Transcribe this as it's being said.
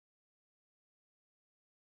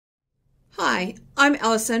Hi, I'm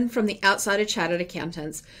Alison from the Outsider Chartered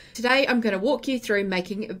Accountants. Today I'm going to walk you through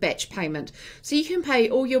making a batch payment so you can pay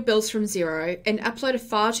all your bills from Xero and upload a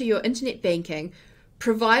file to your internet banking,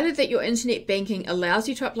 provided that your internet banking allows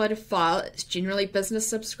you to upload a file. It's generally business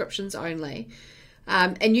subscriptions only.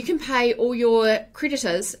 And you can pay all your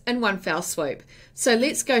creditors in one fell swoop. So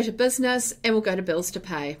let's go to business and we'll go to bills to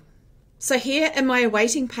pay. So here in my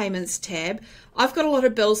awaiting payments tab, I've got a lot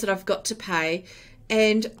of bills that I've got to pay.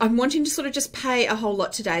 And I'm wanting to sort of just pay a whole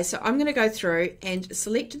lot today. So I'm going to go through and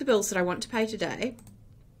select the bills that I want to pay today.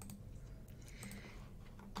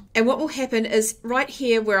 And what will happen is right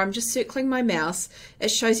here where I'm just circling my mouse, it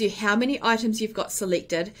shows you how many items you've got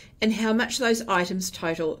selected and how much those items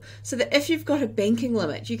total. So that if you've got a banking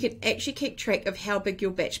limit, you can actually keep track of how big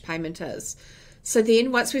your batch payment is. So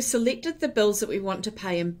then once we've selected the bills that we want to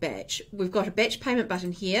pay in batch, we've got a batch payment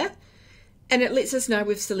button here. And it lets us know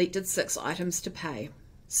we've selected 6 items to pay.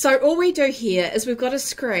 So all we do here is we've got a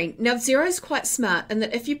screen. Now Xero is quite smart in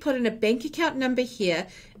that if you put in a bank account number here,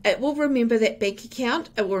 it will remember that bank account,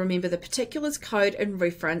 it will remember the particulars, code and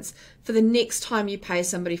reference for the next time you pay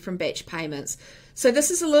somebody from batch payments. So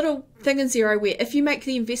this is a little thing in Xero where if you make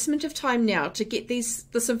the investment of time now to get this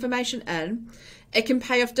information in, it can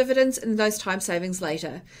pay off dividends and those time savings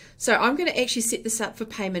later. So I'm going to actually set this up for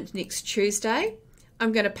payment next Tuesday.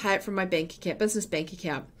 I'm going to pay it from my bank account, business bank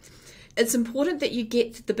account. It's important that you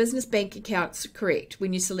get the business bank accounts correct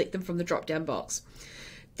when you select them from the drop-down box.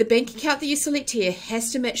 The bank account that you select here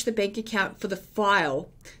has to match the bank account for the file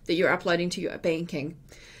that you're uploading to your banking.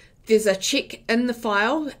 There's a check in the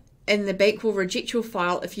file and the bank will reject your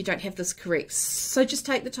file if you don't have this correct. So just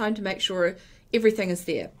take the time to make sure everything is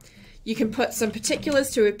there. You can put some particulars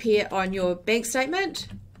to appear on your bank statement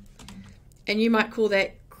and you might call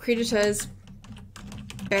that creditors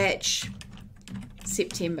batch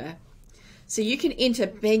September. So you can enter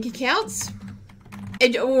bank accounts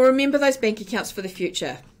and it will remember those bank accounts for the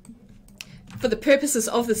future. For the purposes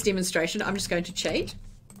of this demonstration, I'm just going to cheat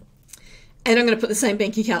and I'm going to put the same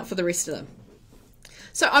bank account for the rest of them.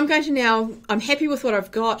 So I'm going to now, I'm happy with what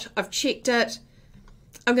I've got. I've checked it.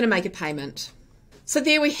 I'm going to make a payment. So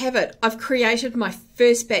there we have it. I've created my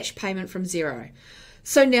first batch payment from Xero.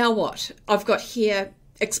 So now what? I've got here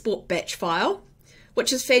export batch file,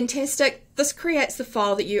 which is fantastic. This creates the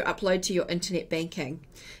file that you upload to your internet banking.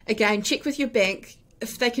 Again, check with your bank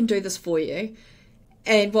if they can do this for you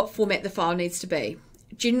and what format the file needs to be.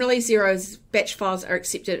 Generally, Xero's batch files are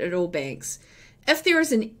accepted at all banks. If there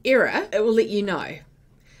is an error, it will let you know.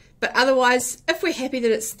 But otherwise, if we're happy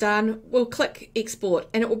that it's done, we'll click export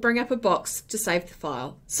and it will bring up a box to save the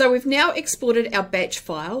file. So we've now exported our batch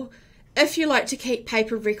file. If you like to keep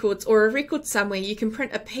paper records or a record somewhere, you can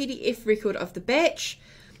print a PDF record of the batch.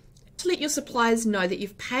 To let your suppliers know that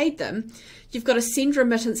you've paid them, you've got a send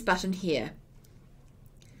remittance button here.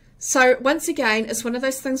 So once again, it's one of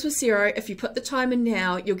those things with Xero, if you put the time in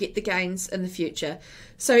now, you'll get the gains in the future.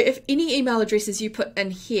 So if any email addresses you put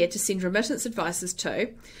in here to send remittance advices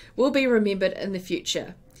to will be remembered in the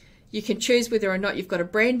future. You can choose whether or not you've got a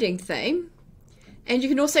branding theme. And you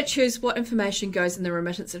can also choose what information goes in the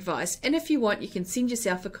remittance advice. And if you want, you can send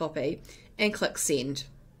yourself a copy and click send.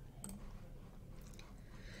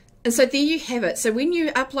 And so there you have it. So when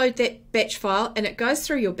you upload that batch file and it goes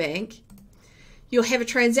through your bank, you'll have a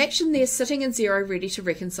transaction there sitting in Xero ready to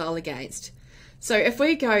reconcile against. So if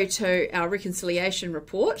we go to our reconciliation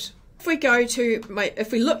report,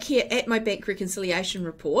 if we look here at my bank reconciliation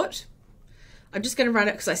report, I'm just going to run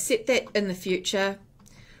it because I set that in the future.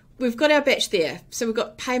 We've got our batch there. So we've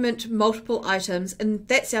got payment, multiple items, and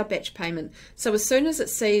that's our batch payment. So as soon as it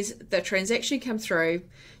sees the transaction come through,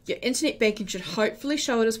 your internet banking should hopefully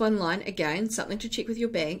show it as one line. Again, something to check with your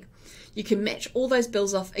bank. You can match all those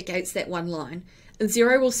bills off against that one line. And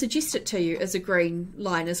Xero will suggest it to you as a green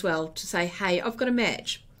line as well to say, hey, I've got a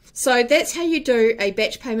match. So that's how you do a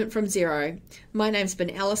batch payment from Xero. My name's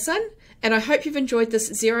been Alison. And I hope you've enjoyed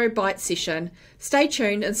this Xero Byte session. Stay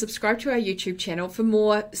tuned and subscribe to our YouTube channel for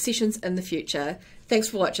more sessions in the future. Thanks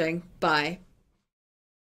for watching. Bye.